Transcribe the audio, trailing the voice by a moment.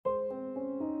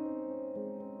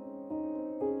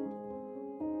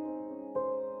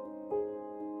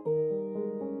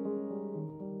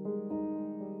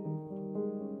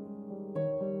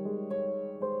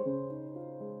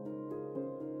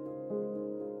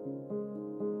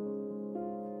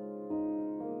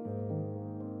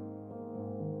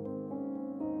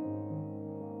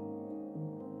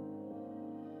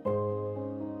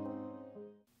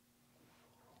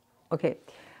Okay,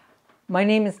 my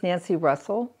name is Nancy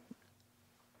Russell.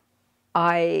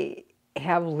 I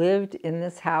have lived in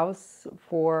this house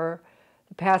for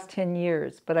the past 10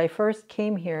 years, but I first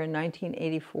came here in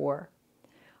 1984.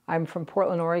 I'm from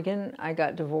Portland, Oregon. I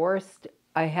got divorced.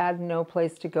 I had no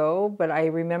place to go, but I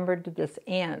remembered this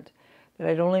aunt that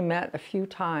I'd only met a few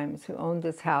times who owned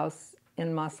this house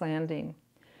in Moss Landing.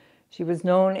 She was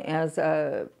known as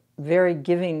a very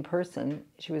giving person.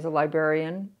 She was a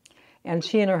librarian, and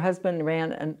she and her husband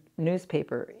ran a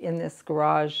newspaper in this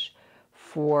garage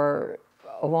for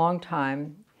a long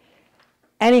time.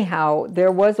 Anyhow,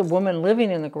 there was a woman living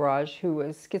in the garage who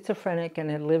was schizophrenic and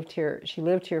had lived here. She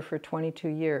lived here for 22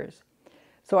 years.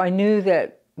 So I knew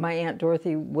that my Aunt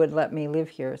Dorothy would let me live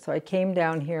here. So I came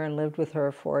down here and lived with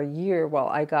her for a year while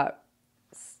I got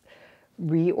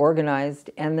reorganized,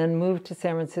 and then moved to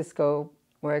San Francisco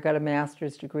where I got a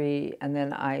master's degree, and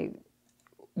then I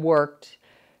worked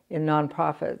in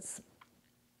nonprofits.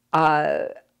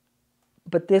 But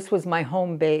this was my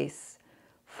home base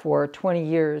for 20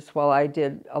 years while I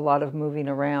did a lot of moving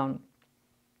around.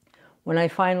 When I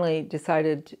finally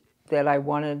decided that I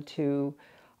wanted to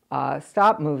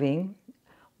stop moving,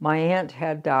 my aunt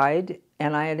had died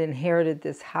and I had inherited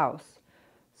this house.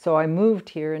 So I moved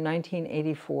here in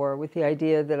 1984 with the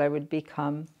idea that I would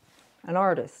become an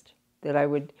artist, that I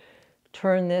would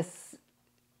turn this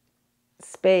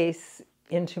space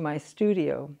into my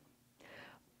studio.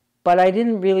 But I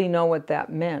didn't really know what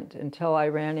that meant until I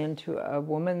ran into a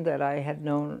woman that I had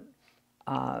known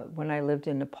when I lived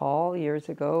in Nepal years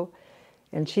ago.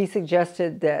 And she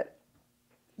suggested that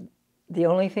the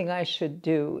only thing I should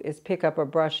do is pick up a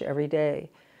brush every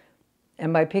day.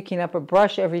 And by picking up a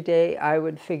brush every day, I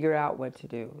would figure out what to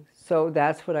do. So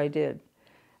that's what I did.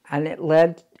 And it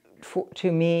led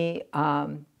to me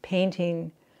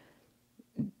painting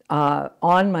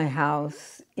on my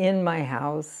house, in my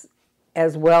house,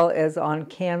 as well as on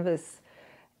canvas.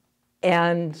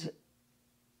 And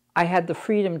I had the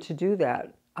freedom to do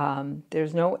that.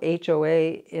 There's no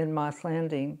HOA in Moss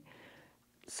Landing.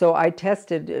 So I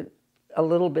tested it a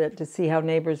little bit to see how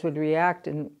neighbors would react,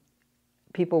 and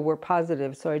people were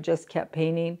positive. So I just kept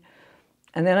painting.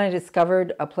 And then I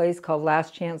discovered a place called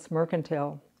Last Chance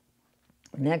Mercantile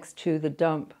next to the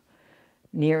dump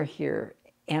near here.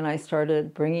 And I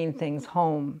started bringing things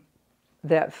home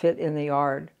that fit in the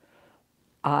yard.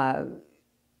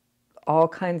 All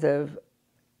kinds of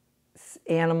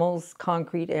animals,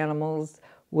 concrete animals,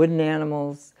 wooden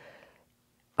animals,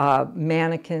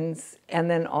 mannequins, and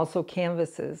then also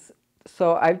canvases.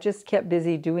 So I've just kept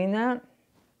busy doing that.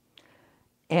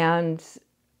 And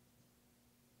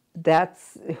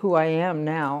that's who I am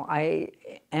now. I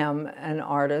am an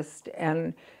artist.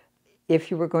 And if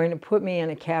you were going to put me in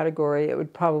a category, it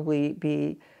would probably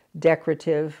be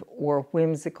decorative or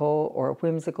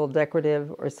whimsical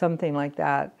decorative or something like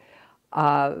that.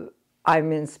 I'm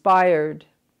inspired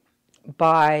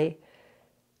by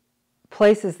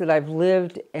places that I've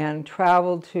lived and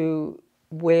traveled to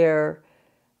where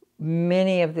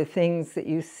many of the things that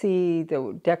you see,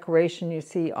 the decoration you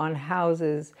see on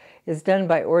houses, is done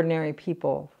by ordinary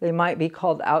people. They might be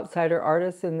called outsider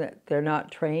artists in that they're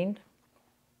not trained,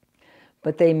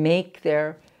 but they make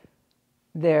their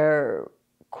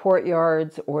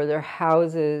courtyards or their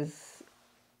houses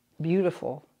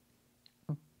beautiful.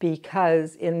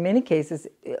 Because in many cases,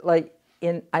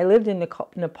 I lived in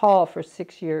Nepal for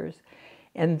 6 years,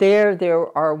 and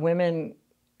there are women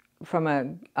from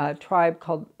a tribe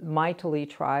called Maithili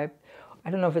tribe.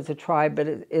 I don't know if it's a tribe, but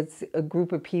it's a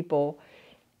group of people.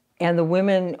 And the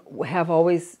women have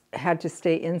always had to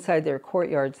stay inside their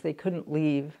courtyards. They couldn't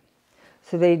leave.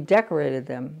 So they decorated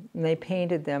them and they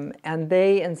painted them, and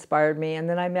they inspired me. And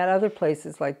then I met other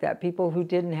places like that, people who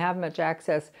didn't have much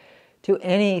access to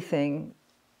anything,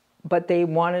 but they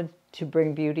wanted to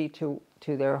bring beauty to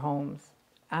their homes.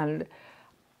 And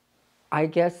I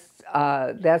guess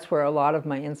that's where a lot of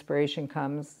my inspiration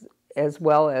comes, as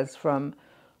well as from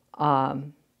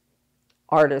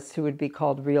artists who would be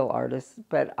called real artists.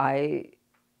 But I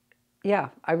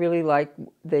really like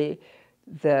the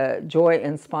joy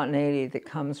and spontaneity that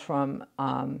comes from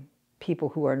people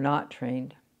who are not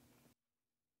trained.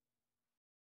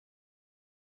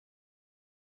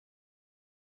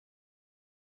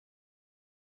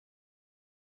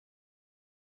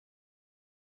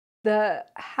 The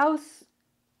house,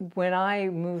 when I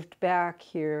moved back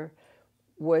here,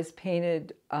 was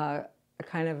painted a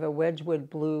kind of a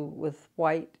Wedgwood blue with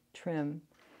white trim.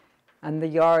 And the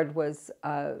yard was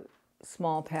a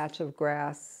small patch of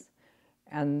grass.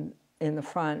 And in the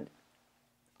front,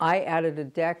 I added a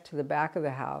deck to the back of the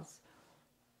house.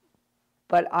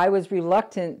 but I was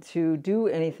reluctant to do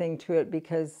anything to it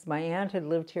because my aunt had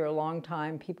lived here a long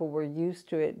time. People were used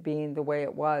to it being the way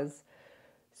it was.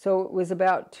 So it was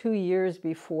about 2 years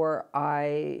before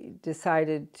I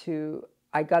decided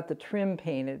I got the trim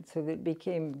painted so that it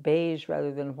became beige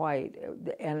rather than white,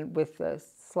 and with a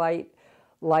slight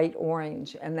light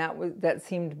orange, and that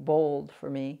seemed bold for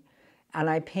me. And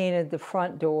I painted the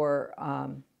front door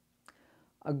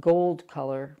a gold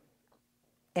color,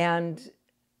 and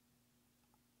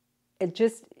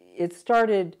it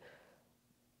started.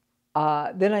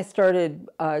 Then I started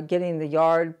getting the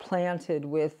yard planted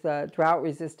with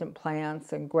drought-resistant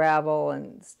plants and gravel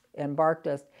and bark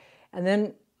dust. And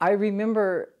then I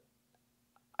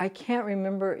can't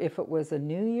remember if it was a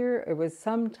New Year, it was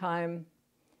sometime,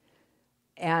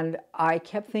 and I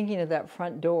kept thinking of that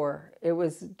front door. It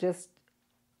was just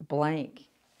blank.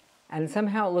 And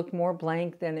somehow it looked more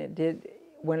blank than it did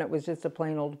when it was just a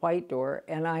plain old white door.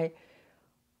 And I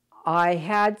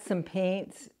had some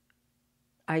paint,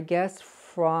 I guess,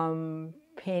 from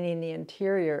painting the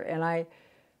interior, and I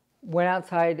went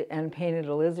outside and painted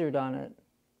a lizard on it.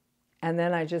 And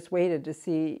then I just waited to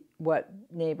see what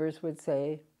neighbors would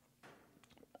say.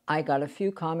 I got a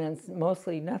few comments,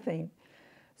 mostly nothing.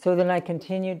 So then I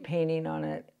continued painting on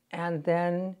it. And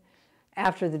then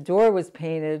after the door was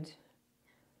painted,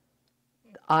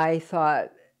 I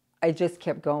thought, I just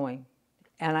kept going.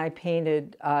 And I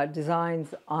painted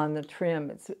designs on the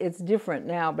trim. It's different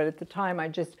now, but at the time I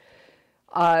just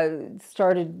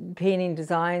started painting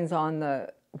designs on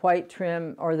the white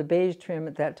trim or the beige trim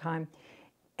at that time.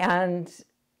 And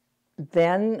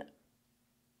then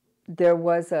there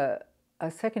was a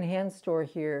secondhand store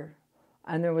here,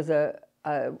 and there was a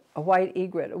white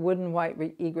egret, a wooden white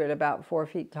egret about 4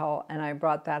 feet tall, and I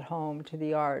brought that home to the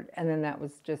yard. And then that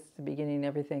was just the beginning.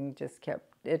 Everything just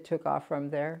it took off from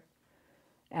there.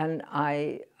 And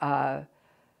I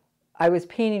was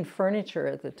painting furniture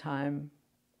at the time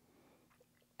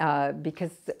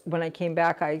because when I came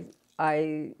back,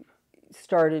 I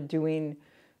started doing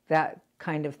that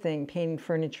kind of thing, painting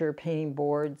furniture, painting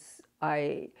boards.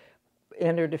 I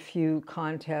entered a few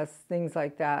contests, things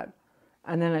like that,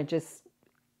 and then it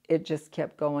just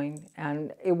kept going.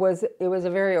 And it was a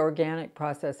very organic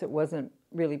process. It wasn't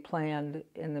really planned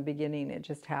in the beginning. It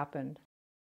just happened.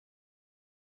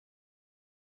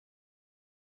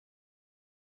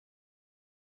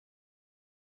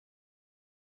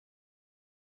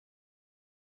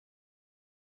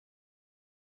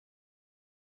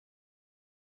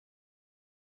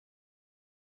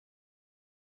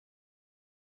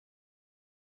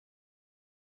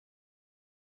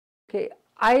 Okay,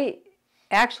 I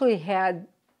actually had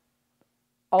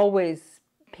always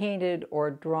painted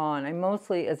or drawn. I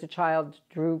mostly, as a child,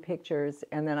 drew pictures,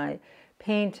 and then I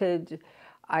painted.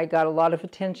 I got a lot of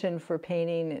attention for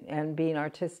painting and being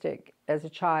artistic as a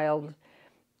child.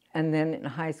 And then in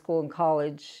high school and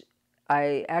college,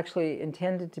 I actually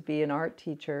intended to be an art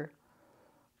teacher.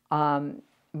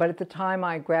 But at the time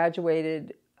I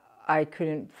graduated, I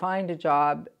couldn't find a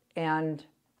job, and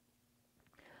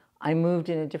I moved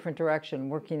in a different direction,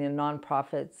 working in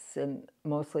nonprofits and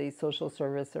mostly social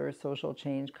service or social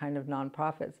change kind of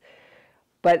nonprofits.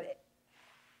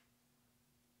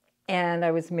 And I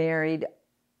was married.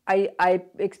 I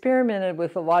experimented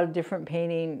with a lot of different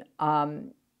painting,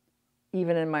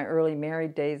 even in my early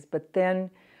married days. But then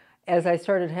as I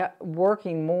started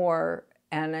working more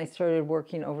and I started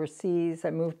working overseas,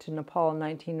 I moved to Nepal in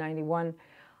 1991,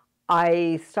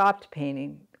 I stopped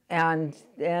painting. And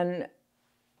then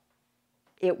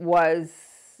it was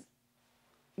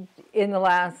in the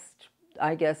last,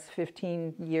 I guess,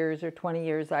 15 years or 20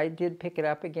 years, I did pick it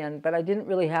up again, but I didn't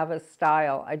really have a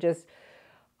style. I just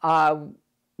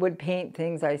would paint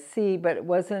things I see, but I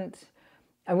wasn't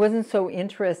so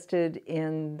interested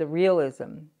in the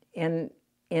realism. In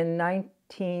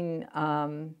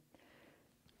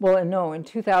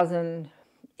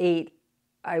 2008,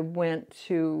 I went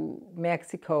to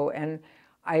Mexico, and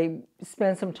I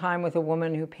spent some time with a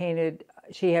woman who painted.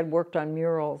 She had worked on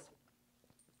murals.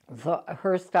 So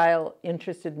her style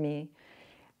interested me,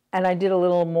 and I did a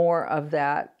little more of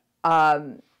that.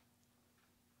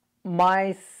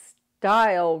 My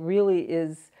style really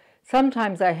is,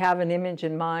 sometimes I have an image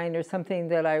in mind or something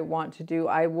that I want to do.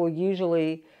 I will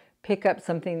usually pick up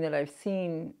something that I've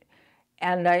seen,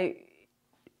 and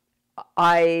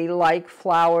I like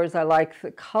flowers, I like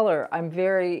the color. I'm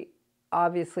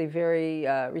obviously very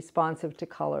responsive to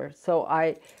color. So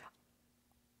I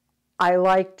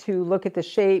like to look at the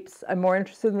shapes. I'm more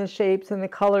interested in the shapes and the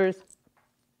colors.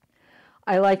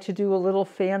 I like to do a little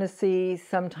fantasy,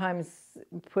 sometimes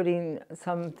putting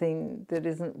something that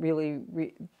isn't really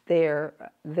there,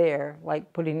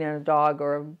 like putting in a dog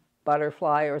or a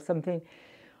butterfly or something.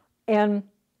 And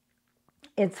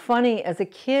it's funny, as a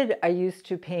kid, I used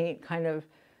to paint kind of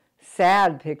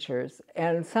sad pictures.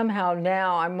 And somehow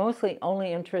now I'm mostly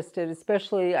only interested,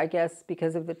 especially, I guess,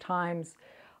 because of the times,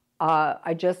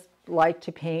 I just like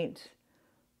to paint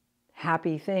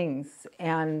happy things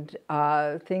and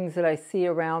things that I see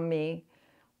around me.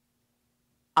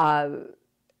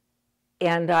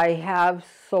 And I have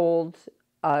sold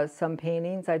some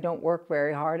paintings. I don't work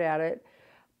very hard at it.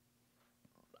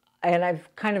 And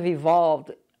I've kind of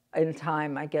evolved in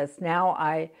time, I guess. Now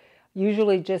I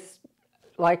usually just,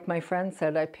 like my friend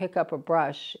said, I pick up a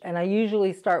brush. And I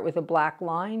usually start with a black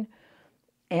line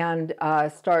and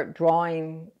start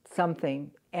drawing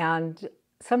something. And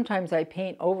sometimes I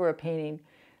paint over a painting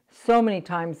so many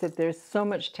times that there's so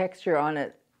much texture on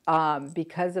it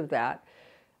because of that.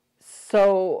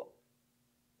 So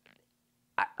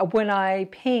when I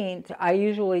paint, I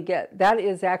usually get, that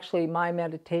is actually my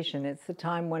meditation. It's the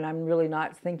time when I'm really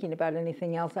not thinking about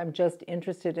anything else. I'm just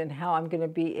interested in how I'm going to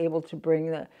be able to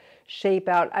bring the shape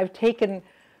out. I've taken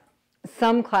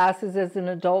some classes as an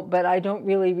adult, but I don't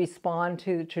really respond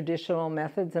to the traditional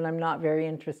methods, and I'm not very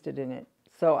interested in it.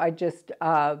 So I just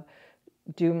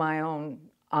do my own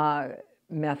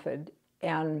method.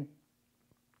 And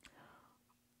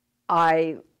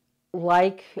I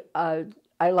like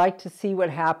to see what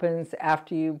happens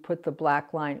after you put the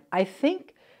black line. I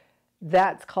think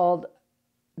that's called,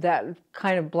 that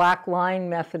kind of black line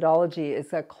methodology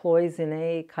is a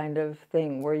cloisonne kind of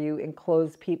thing where you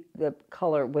enclose the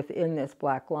color within this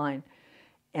black line.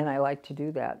 And I like to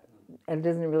do that. And it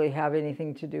doesn't really have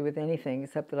anything to do with anything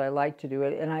except that I like to do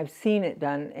it. And I've seen it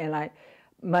done. And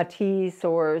Matisse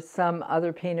or some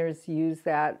other painters use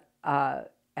that,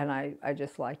 and I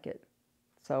just like it.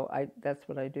 So that's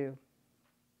what I do.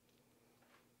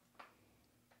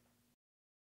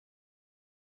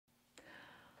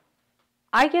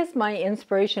 I guess my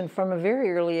inspiration from a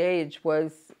very early age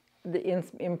was the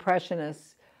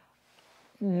Impressionists,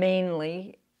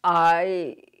 mainly.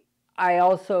 I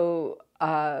also,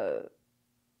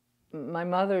 my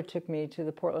mother took me to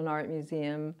the Portland Art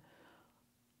Museum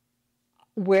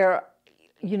where,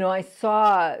 I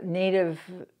saw native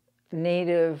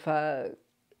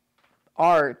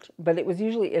art, but it was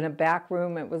usually in a back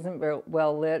room. It wasn't very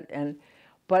well lit,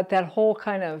 but that whole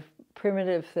kind of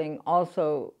primitive thing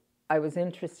also I was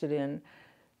interested in.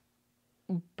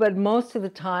 But most of the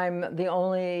time, the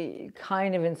only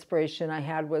kind of inspiration I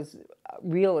had was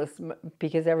realism,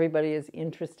 because everybody is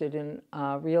interested in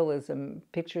realism,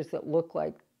 pictures that look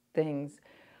like things.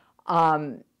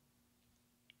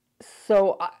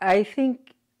 So I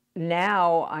think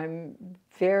now I'm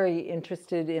very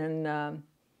interested in,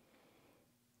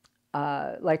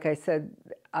 like I said,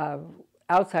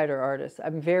 outsider artists.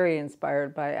 I'm very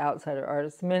inspired by outsider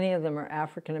artists. Many of them are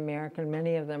African American.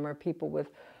 Many of them are people with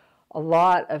a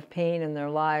lot of pain in their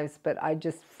lives, but I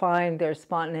just find their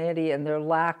spontaneity and their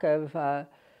lack of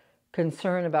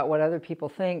concern about what other people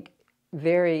think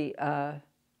very,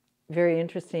 very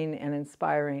interesting and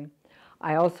inspiring.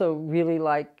 I also really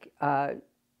like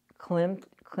Klimt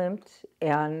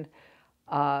and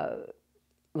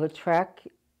Lautrec.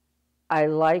 I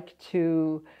like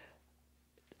to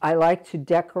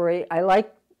decorate. I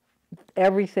like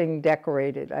everything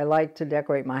decorated. I like to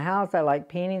decorate my house. I like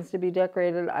paintings to be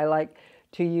decorated. I like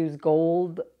to use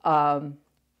gold.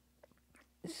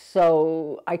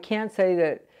 So I can't say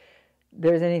that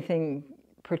there's anything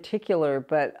particular,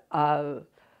 but I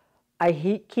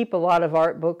keep a lot of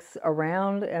art books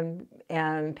around,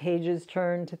 and pages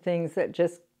turn to things that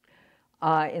just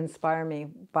inspire me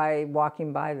by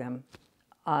walking by them.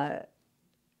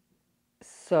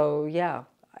 So yeah,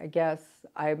 I guess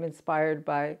I'm inspired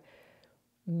by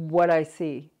what I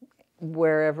see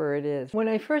wherever it is. When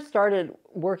I first started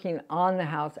working on the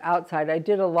house outside, I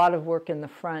did a lot of work in the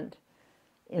front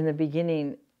in the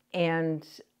beginning, and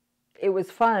it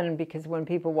was fun because when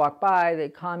people walk by, they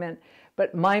comment.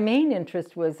 But my main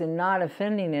interest was in not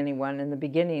offending anyone in the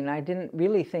beginning. I didn't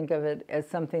really think of it as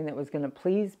something that was going to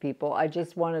please people. I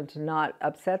just wanted to not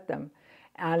upset them.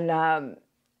 And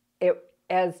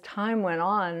as time went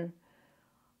on,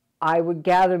 I would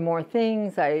gather more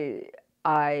things.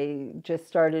 I just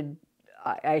started,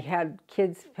 I had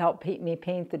kids help me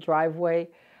paint the driveway.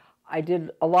 I did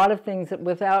a lot of things that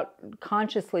without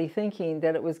consciously thinking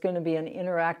that it was going to be an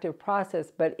interactive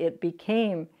process, but it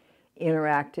became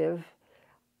interactive.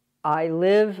 I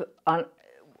live on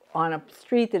a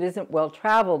street that isn't well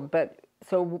traveled, but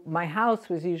so my house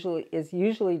is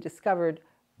usually discovered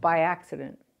by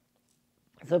accident.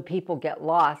 So people get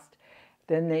lost,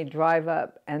 then they drive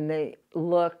up and they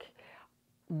look.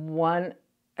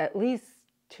 At least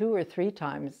 2 or 3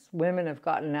 times, women have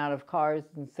gotten out of cars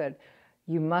and said,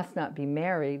 "You must not be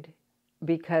married,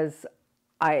 because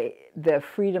the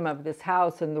freedom of this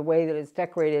house and the way that it's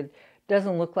decorated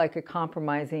doesn't look like a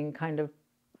compromising kind of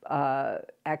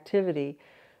activity."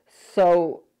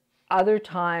 So other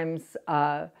times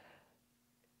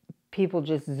people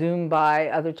just zoom by,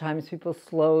 other times people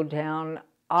slow down.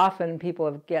 Often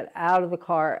people get out of the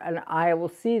car and I will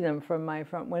see them from my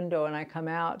front window, and I come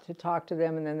out to talk to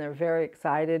them, and then they're very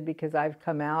excited because I've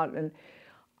come out. And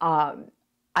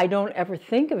I don't ever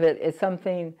think of it as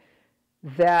something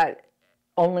that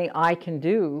only I can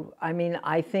do. I mean,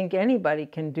 I think anybody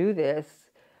can do this,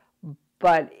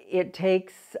 but it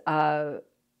takes,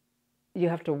 you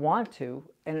have to want to,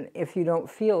 and if you don't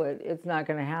feel it, it's not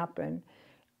going to happen.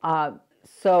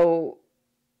 So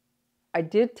I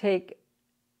did take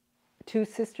 2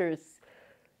 sisters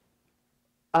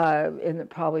in the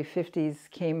probably 50s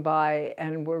came by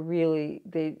and were really,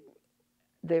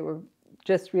 they were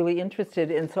just really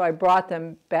interested. And so I brought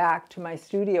them back to my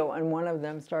studio, and one of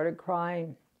them started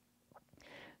crying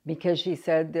because she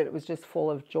said that it was just full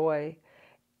of joy.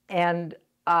 And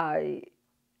I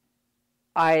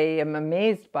am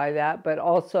amazed by that, but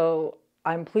also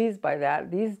I'm pleased by that.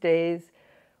 These days,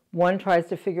 one tries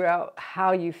to figure out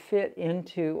how you fit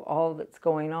into all that's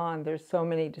going on. There's so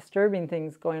many disturbing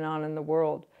things going on in the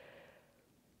world.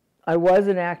 I was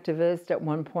an activist at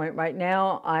one point. Right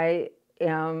now, I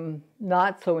am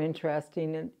not so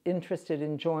interested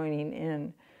in joining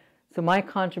in. So my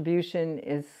contribution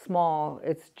is small.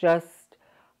 It's just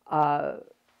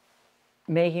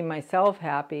making myself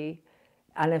happy.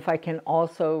 And if I can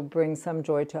also bring some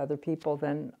joy to other people,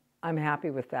 then I'm happy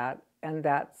with that. And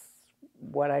that's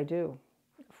what I do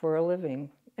for a living.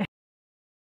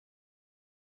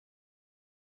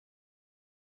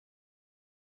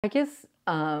 I guess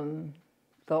the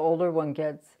older one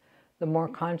gets, the more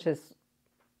conscious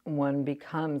one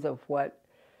becomes of what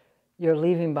you're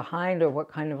leaving behind, or what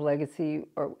kind of legacy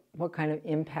or what kind of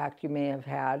impact you may have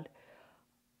had.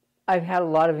 I've had a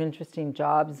lot of interesting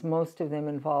jobs. Most of them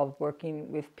involve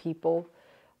working with people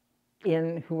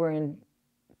who are in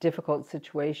difficult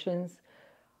situations.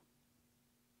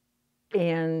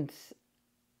 And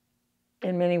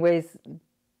in many ways,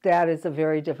 that is a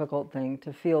very difficult thing,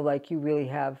 to feel like you really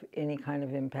have any kind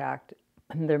of impact.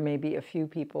 And there may be a few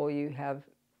people you have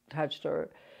touched or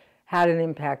had an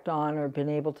impact on, or been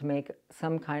able to make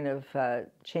some kind of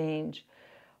change.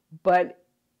 But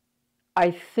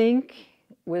I think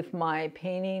with my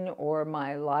painting or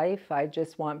my life, I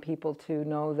just want people to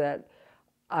know that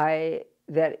I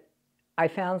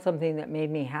found something that made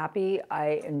me happy.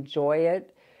 I enjoy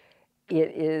it.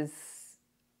 It is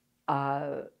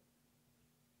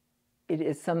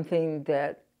something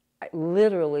that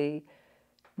literally,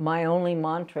 my only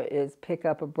mantra is pick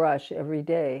up a brush every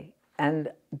day.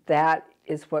 And that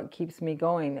is what keeps me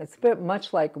going. It's a bit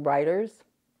much like writers.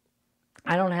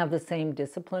 I don't have the same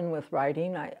discipline with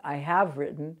writing. I have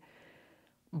written,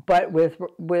 but with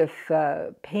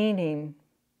painting,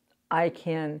 I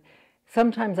can.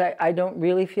 Sometimes I don't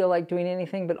really feel like doing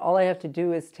anything, but all I have to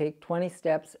do is take 20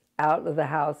 steps out of the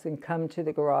house and come to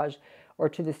the garage or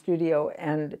to the studio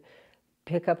and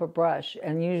pick up a brush,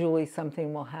 and usually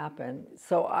something will happen.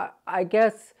 So I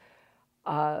guess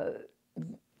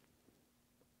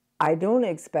I don't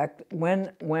expect,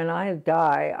 when I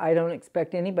die, I don't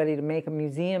expect anybody to make a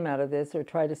museum out of this or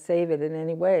try to save it in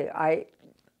any way. I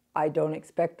don't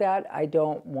expect that. I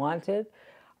don't want it.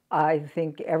 I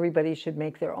think everybody should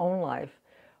make their own life.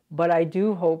 But I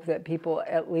do hope that people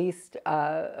at least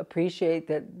appreciate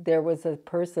that there was a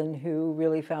person who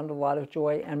really found a lot of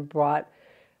joy and brought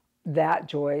that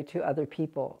joy to other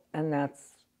people. And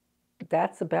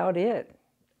that's about it.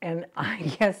 And I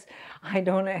guess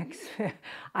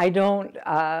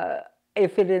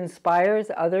if it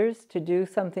inspires others to do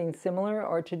something similar,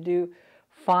 or to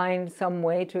find some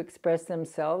way to express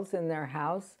themselves in their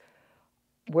house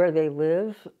where they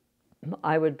live,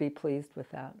 I would be pleased with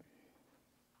that.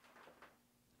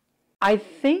 I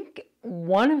think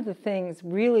one of the things,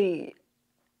 really,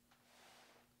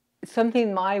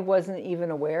 something I wasn't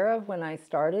even aware of when I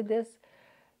started this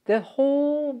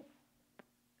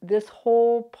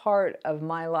whole part of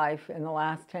my life in the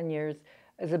last 10 years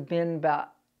has been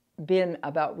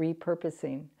about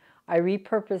repurposing. I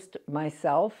repurposed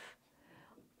myself,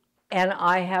 and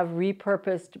I have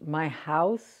repurposed my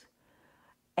house,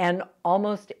 and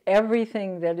almost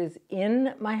everything that is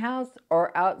in my house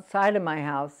or outside of my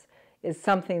house is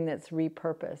something that's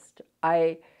repurposed.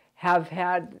 I have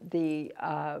had the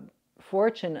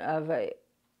fortune of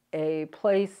a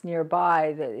place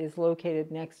nearby that is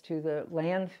located next to the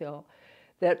landfill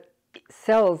that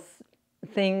sells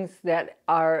things that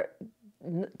are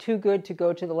too good to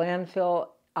go to the landfill,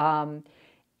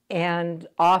 and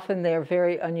often they're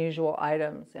very unusual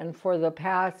items. And for the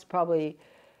past probably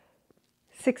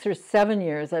 6 or 7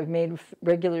 years, I've made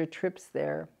regular trips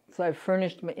there. So I've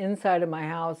furnished the inside of my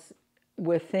house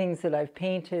with things that I've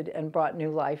painted and brought new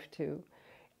life to.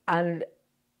 And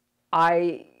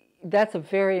that's a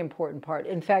very important part.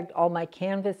 In fact, all my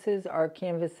canvases are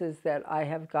canvases that I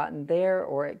have gotten there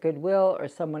or at Goodwill or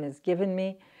someone has given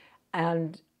me.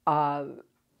 And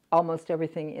almost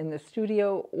everything in the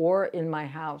studio or in my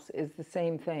house is the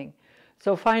same thing.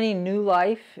 So finding new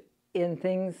life in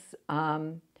things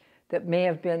that may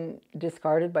have been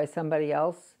discarded by somebody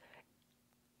else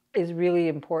is really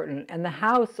important. And the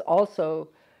house also,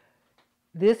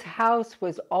 this house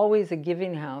was always a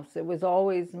giving house. It was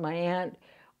always, my aunt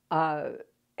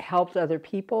helped other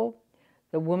people.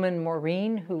 The woman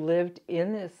Maureen, who lived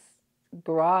in this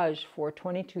garage for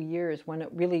 22 years when it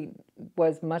really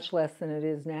was much less than it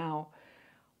is now,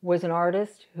 was an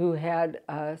artist who had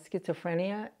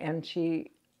schizophrenia, and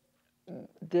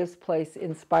this place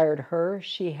inspired her.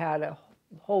 She had a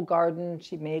whole garden.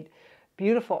 She made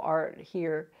beautiful art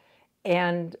here,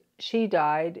 and she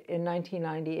died in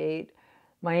 1998.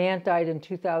 My aunt died in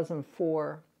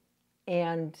 2004,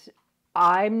 and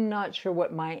I'm not sure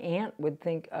what my aunt would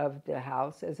think of the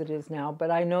house as it is now, but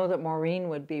I know that Maureen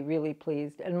would be really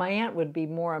pleased, and my aunt would be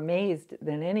more amazed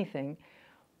than anything,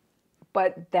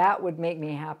 but that would make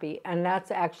me happy. And that's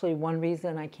actually one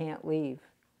reason I can't leave,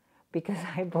 because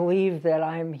I believe that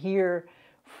I'm here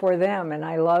for them, and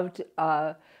I loved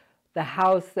the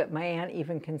house that my aunt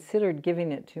even considered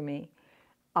giving it to me,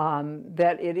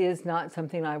 that it is not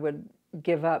something I would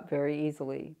give up very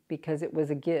easily, because it was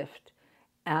a gift.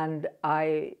 And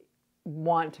I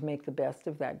want to make the best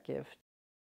of that gift.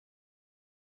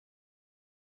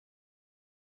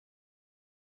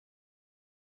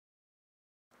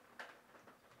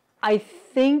 I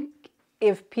think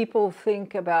if people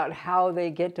think about how they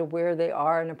get to where they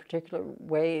are in a particular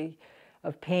way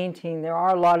of painting, there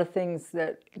are a lot of things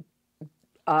that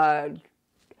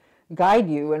guide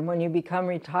you. And when you become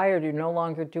retired, you're no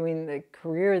longer doing the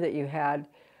career that you had.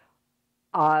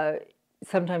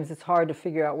 Sometimes it's hard to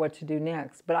figure out what to do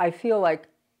next. But I feel like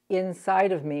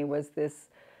inside of me was this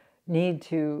need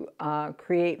to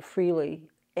create freely,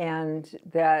 and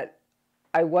that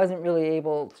I wasn't really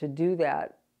able to do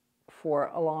that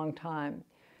for a long time.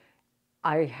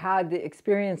 I had the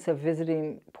experience of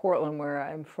visiting Portland, where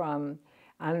I'm from,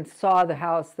 and saw the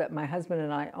house that my husband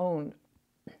and I owned.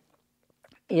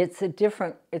 It's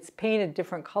painted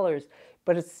different colors,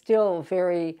 but it's still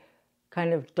very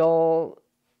kind of dull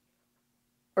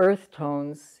earth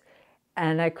tones,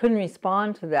 and I couldn't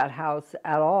respond to that house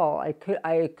at all. I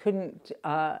couldn't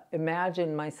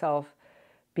imagine myself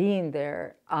being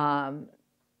there, and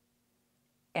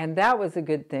that was a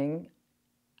good thing.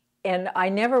 And I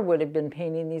never would have been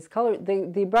painting these colors.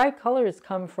 The bright colors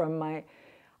come from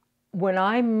when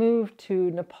I moved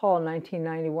to Nepal in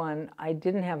 1991, I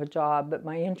didn't have a job, but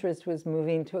my interest was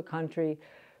moving to a country,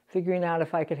 figuring out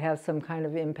if I could have some kind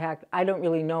of impact. I don't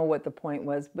really know what the point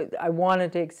was, but I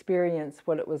wanted to experience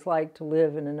what it was like to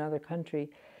live in another country.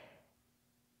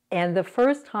 And the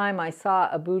first time I saw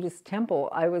a Buddhist temple,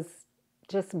 I was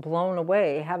just blown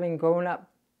away, having grown up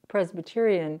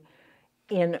Presbyterian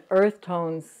in earth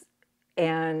tones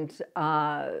and,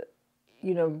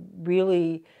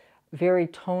 really very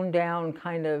toned down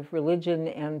kind of religion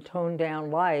and toned down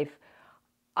life.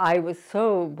 I was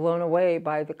so blown away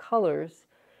by the colors.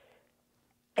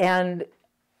 And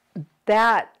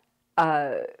that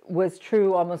was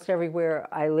true almost everywhere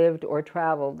I lived or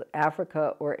traveled,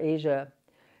 Africa or Asia.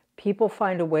 People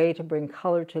find a way to bring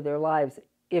color to their lives.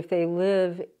 If they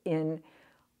live in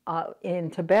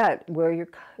Tibet, where you're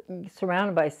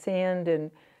surrounded by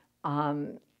sand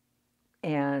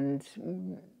and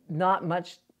not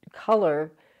much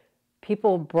color,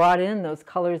 people brought in those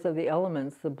colors of the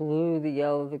elements: the blue, the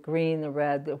yellow, the green, the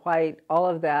red, the white, all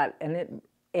of that,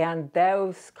 and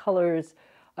those colors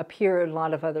appear in a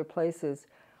lot of other places.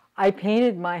 I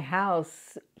painted my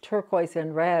house turquoise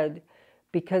and red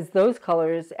because those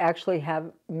colors actually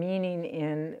have meaning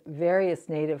in various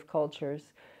native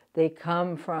cultures. They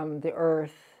come from the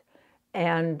earth,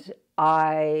 and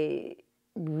I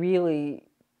really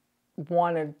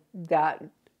wanted that.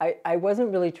 I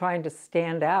wasn't really trying to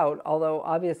stand out, although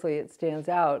obviously it stands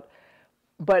out,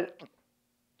 but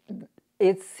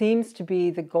it seems to be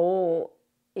the goal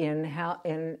in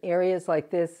areas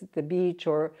like this, the beach,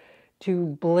 or to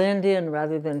blend in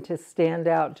rather than to stand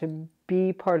out, to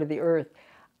be part of the earth.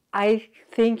 I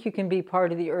think you can be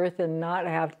part of the earth and not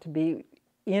have to be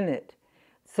in it.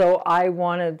 So I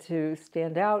wanted to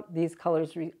stand out. These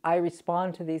colors, I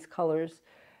respond to these colors,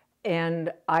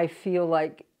 and I feel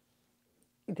like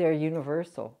they're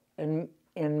universal in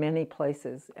many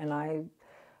places. And I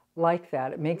like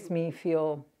that. It makes me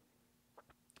feel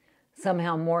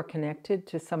somehow more connected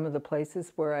to some of the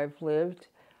places where I've lived.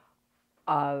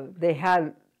 They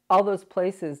had all those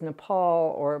places,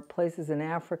 Nepal or places in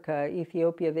Africa,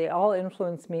 Ethiopia, they all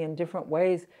influenced me in different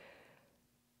ways.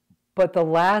 But the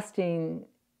lasting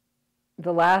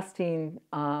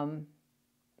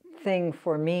thing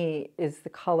for me is the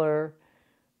color,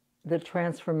 the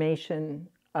transformation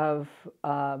of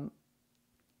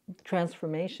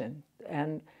transformation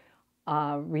and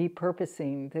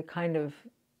repurposing, the kind of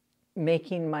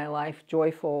making my life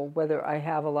joyful, whether I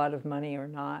have a lot of money or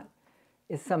not,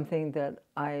 is something that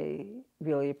I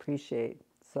really appreciate.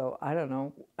 So I don't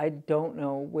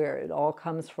know where it all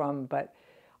comes from, but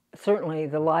certainly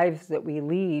the lives that we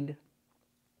lead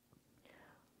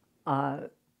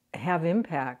have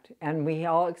impact, and we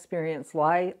all experience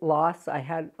loss. I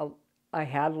had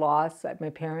loss. My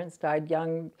parents died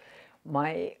young.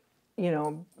 I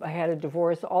had a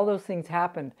divorce. All those things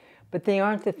happened, but they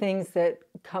aren't the things that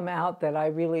come out that I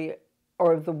really,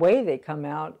 or the way they come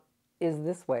out is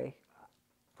this way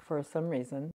for some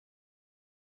reason.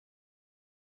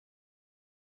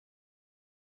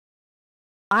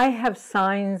 I have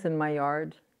signs in my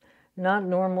yard, not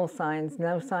normal signs,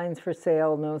 no signs for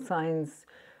sale, no signs,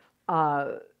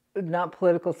 not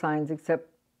political signs, except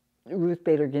Ruth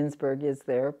Bader Ginsburg is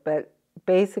there. But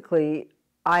basically,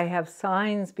 I have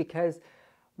signs because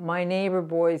my neighbor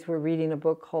boys were reading a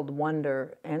book called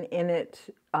Wonder, and in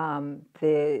it,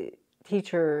 the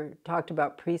teacher talked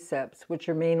about precepts, which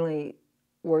are mainly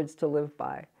words to live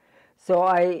by. So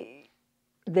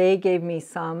they gave me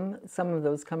some of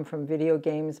those come from video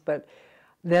games, but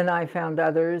then I found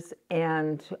others,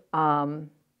 and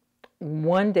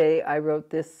one day I wrote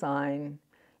this sign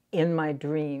in my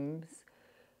dreams,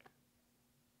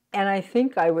 and I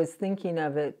think I was thinking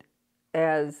of it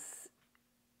as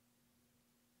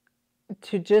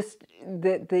to just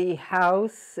that the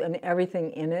house and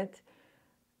everything in it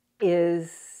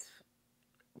is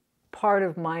part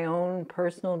of my own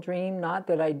personal dream, not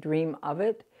that I dream of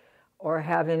it or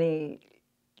have any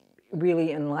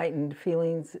really enlightened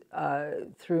feelings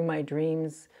through my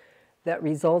dreams that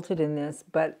resulted in this,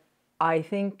 but I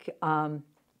think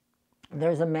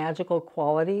there's a magical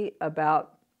quality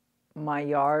about my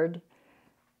yard,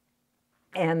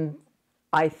 and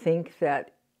I think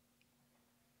that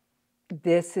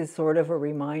this is sort of a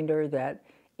reminder that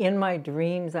in my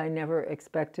dreams I never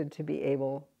expected to be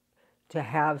able to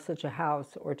have such a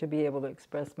house or to be able to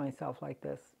express myself like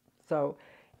this. So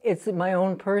it's my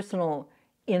own personal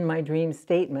in my dream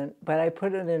statement, but I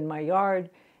put it in my yard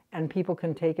and people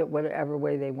can take it whatever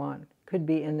way they want. Could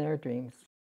be in their dreams.